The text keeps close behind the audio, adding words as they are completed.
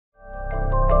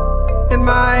in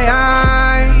my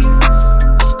eyes,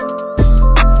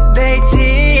 they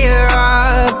tear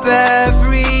up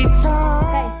every time.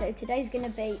 Okay, so today's going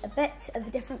to be a bit of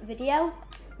a different video.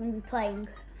 I'm going to be playing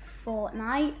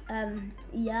Fortnite.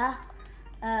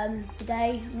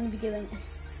 Today I'm going to be doing a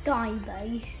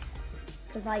Skybase.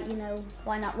 Because, like, you know,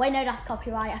 why not? Wait, no, that's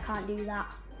copyright. I can't do that.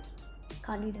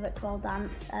 Can't do the Rickroll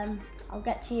dance. I'll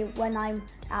get to you when I'm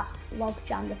at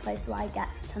Logjam, the place where I get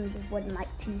tons of wood in like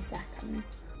 2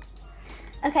 seconds.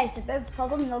 Okay, so a bit of a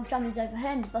problem. Logjam is over here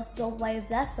and the bus is all the way over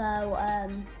there, so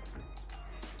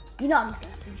you know I'm just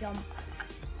gonna have to jump.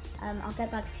 I'll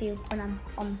get back to you when I'm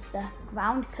on the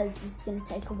ground because this is gonna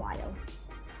take a while.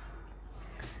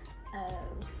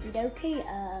 Okie dokie,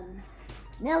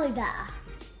 nearly there.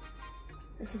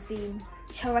 This has been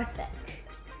terrific.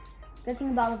 Good thing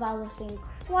about the Valorous being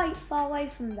quite far away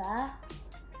from there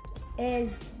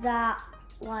is that,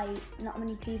 like, not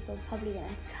many people are probably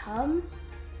gonna come.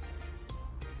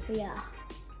 So yeah,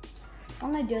 what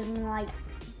I'm gonna do is I'm gonna, like,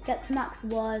 get to max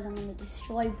wood, I'm gonna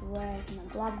destroy brick, and then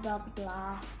blah blah blah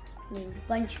blah, and then a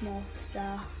bunch more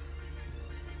stuff,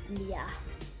 and yeah.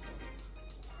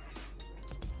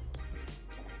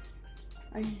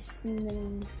 The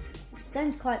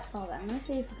zone's quite far away. I'm gonna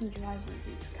see if I can drive one of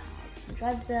these cars. I can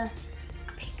drive the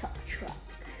pickup truck.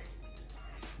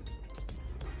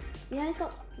 Yeah, it's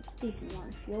got a decent amount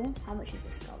of fuel. How much is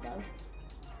this got though?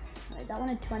 Wait, that one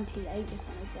had 28, this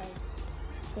one is a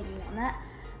thingy on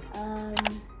it.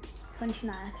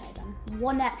 29, okay then.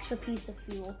 One extra piece of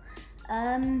fuel.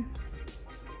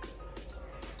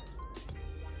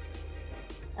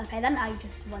 Okay, then I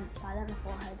just went silent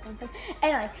before I heard something.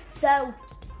 Anyway, so,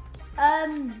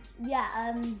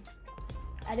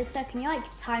 editor, can you, like,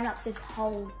 time-lapse this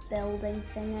whole building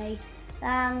thingy?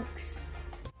 Thanks.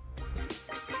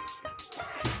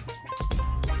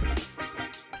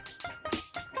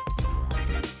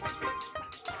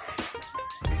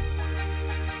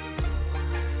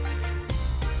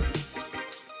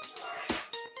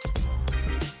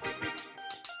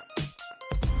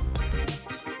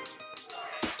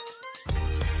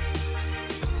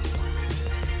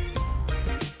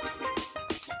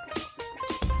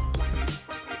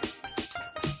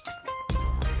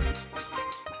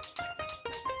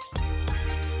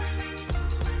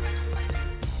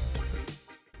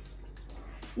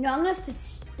 You know, I'm gonna have to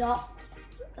stop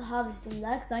harvesting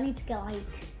there because I need to get,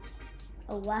 like,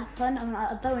 a weapon. I mean,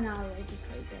 a bow and arrow would be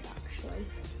pretty good, actually.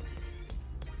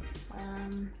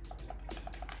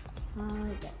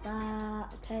 I get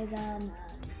that. Okay then.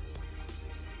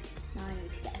 Now I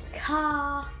need to get a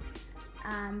car,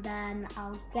 and then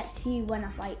I'll get to you when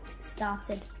I've, like,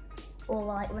 started, or,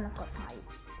 like, when I've got height.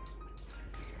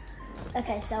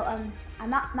 Okay, so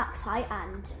I'm at max height,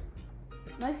 and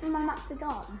most of my mats are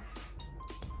gone.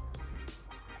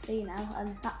 So, you know,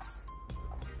 that's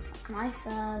nice.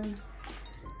 I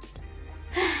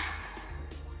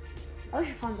wish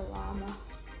I found a llama.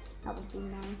 That would be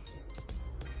nice.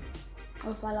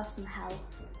 Also, I lost some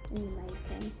health in the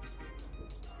making.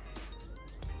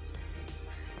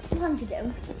 So what I'm going to do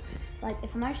is, like,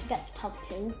 if I manage to get to top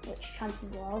 2, which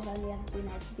chances are I've only ever been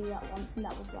able to do that once, and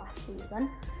that was last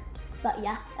season. But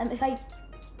yeah, if I...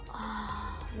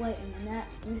 Oh, wait a minute.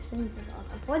 This thing's just off.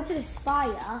 If I went to the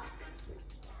spire,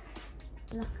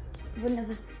 and I wouldn't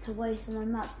have to waste on my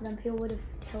mats, but then people would have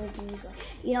killed me easily.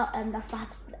 You know, that's bad.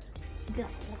 I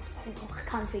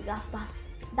can't speak, that's bad.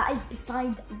 That is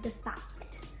beside the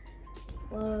fact.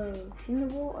 Whoa, see the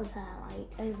water there,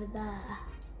 like over there?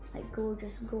 Like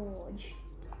gorgeous gorge.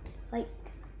 It's like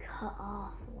cut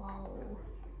off, whoa.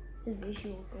 It's a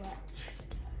visual glitch.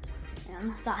 Yeah, I'm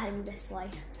gonna start heading this way.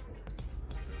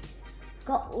 I've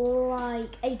got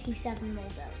like 87 more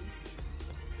bones.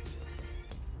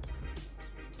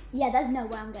 Yeah, there's no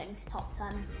way I'm getting to top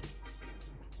 10.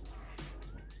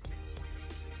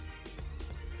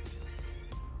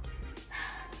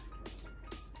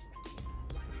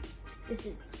 This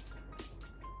is...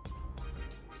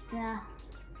 Yeah,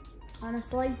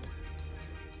 honestly,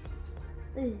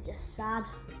 this is just sad.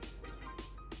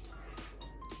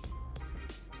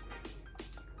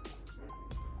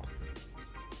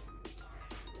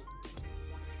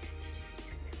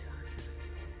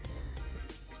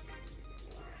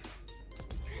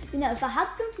 You know, if I had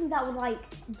something that would, like,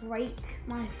 break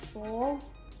my fall,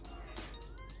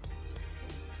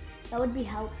 that would be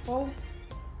helpful.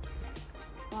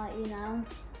 Like, you know,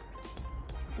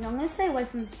 I'm gonna stay away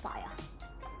from the spire.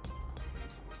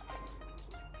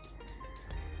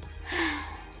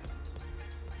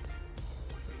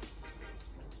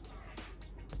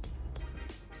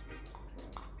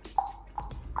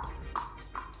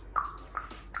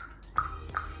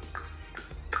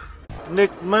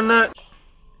 Nick Minute.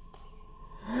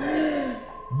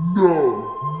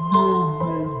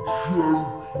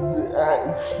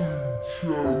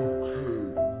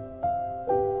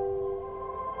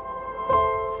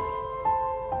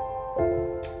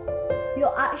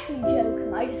 You're actually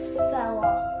joking. I just fell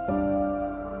off.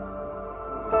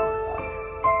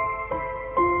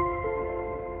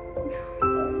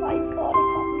 Oh my god, I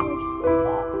can't believe I just did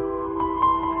that.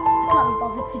 I can't be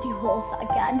bothered to do all of that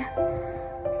again.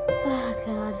 Oh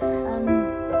god.